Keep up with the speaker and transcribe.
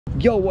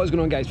Yo, what is going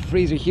on guys,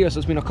 Fraser here. So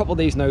it's been a couple of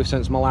days now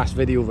since my last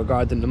video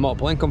regarding the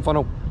multiple income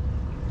funnel.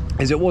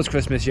 As it was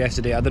Christmas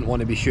yesterday, I didn't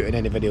want to be shooting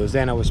any videos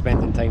then. I was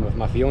spending time with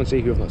my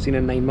fiance, who I've not seen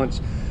in 9 months.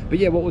 But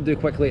yeah, what we'll do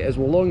quickly is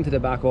we'll log into the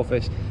back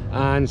office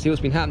and see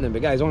what's been happening.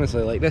 But guys,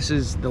 honestly, like, this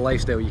is the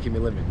lifestyle you can be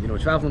living. You know,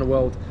 traveling the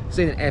world,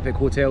 staying in epic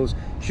hotels,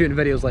 shooting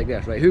videos like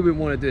this, right? Who wouldn't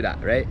want to do that,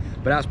 right?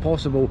 But that's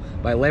possible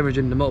by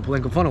leveraging the multiple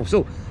income funnel.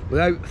 So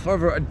without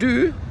further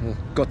ado,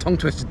 got tongue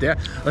twisted there,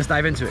 let's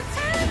dive into it.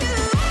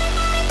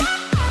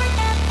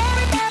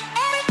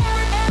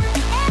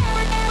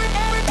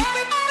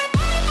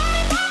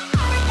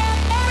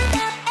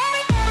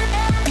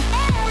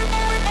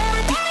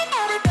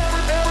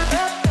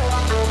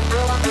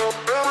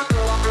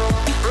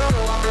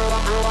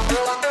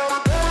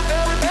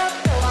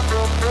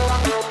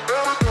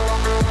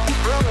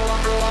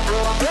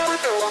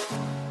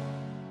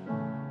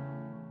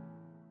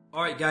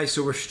 Alright guys,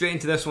 so we're straight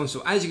into this one.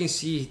 So as you can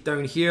see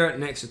down here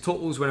next to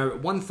totals, we're now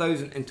at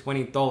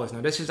 $1,020.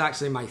 Now this is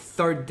actually my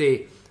third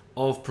day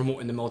of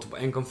promoting the multiple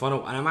income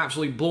funnel, and I'm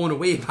absolutely blown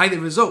away by the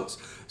results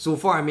so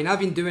far. I mean, I've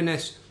been doing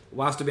this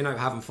whilst I've been out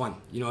having fun.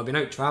 You know, I've been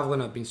out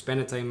traveling, I've been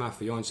spending time with my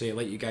fiance,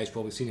 like you guys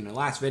probably seen in the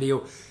last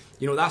video.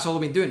 You know, that's all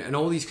I've been doing, and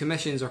all these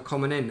commissions are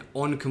coming in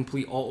on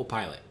complete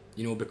autopilot.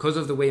 You know, because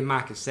of the way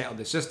Mac has set up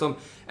the system,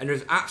 and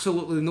there's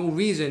absolutely no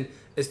reason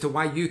as to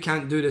why you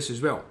can't do this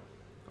as well.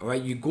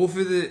 Alright, you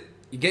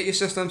get your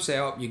system set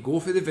up, you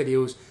go through the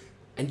videos,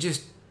 and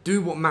just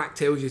do what Mac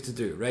tells you to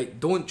do, right?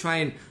 Don't try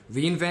and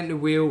reinvent the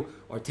wheel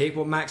or take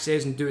what Mac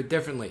says and do it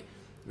differently,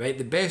 right?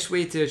 The best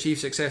way to achieve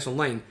success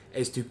online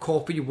is to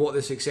copy what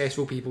the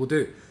successful people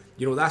do.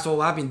 You know, that's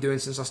all I've been doing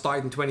since I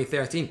started in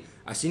 2013.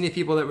 I seen the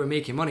people that were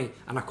making money,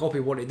 and I copied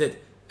what they did,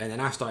 and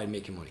then I started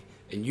making money.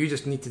 And you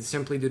just need to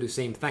simply do the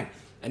same thing.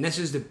 And this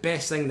is the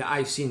best thing that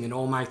I've seen in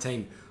all my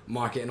time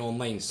marketing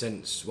online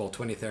since, well,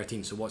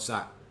 2013. So what's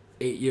that?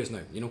 8 years now,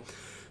 you know,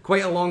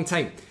 quite a long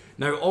time.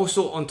 Now,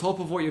 also on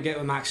top of what you get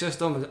with Mac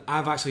System,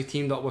 I've actually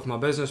teamed up with my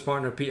business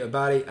partner Peter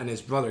Barry and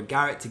his brother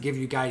Garrett to give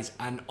you guys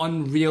an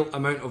unreal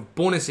amount of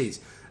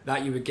bonuses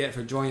that you would get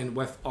for joining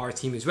with our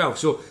team as well.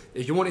 So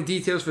if you want the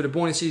details for the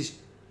bonuses,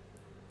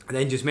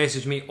 then just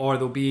message me, or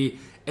they'll be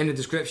in the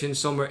description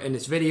somewhere in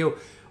this video,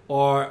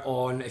 or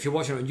on, if you're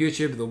watching on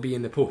YouTube, they'll be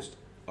in the post.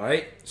 All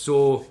right,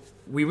 so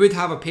we would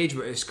have a page,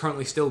 but it's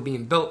currently still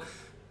being built.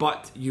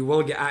 But you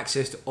will get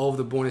access to all of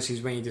the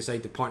bonuses when you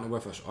decide to partner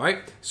with us,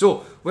 alright?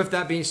 So, with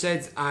that being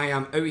said, I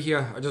am out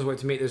here. I just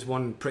wanted to make this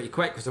one pretty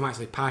quick because I'm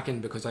actually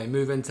packing because I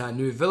move into a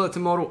new villa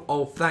tomorrow,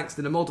 all thanks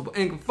to the multiple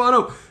income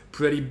funnel.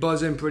 Pretty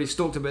buzzing, pretty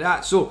stoked about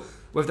that. So,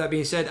 with that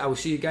being said, I will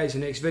see you guys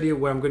in the next video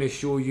where I'm going to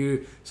show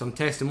you some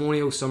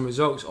testimonials, some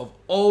results of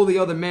all the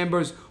other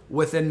members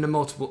within the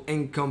multiple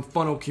income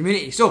funnel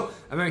community. So,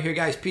 I'm out here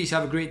guys. Peace,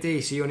 have a great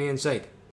day. See you on the inside.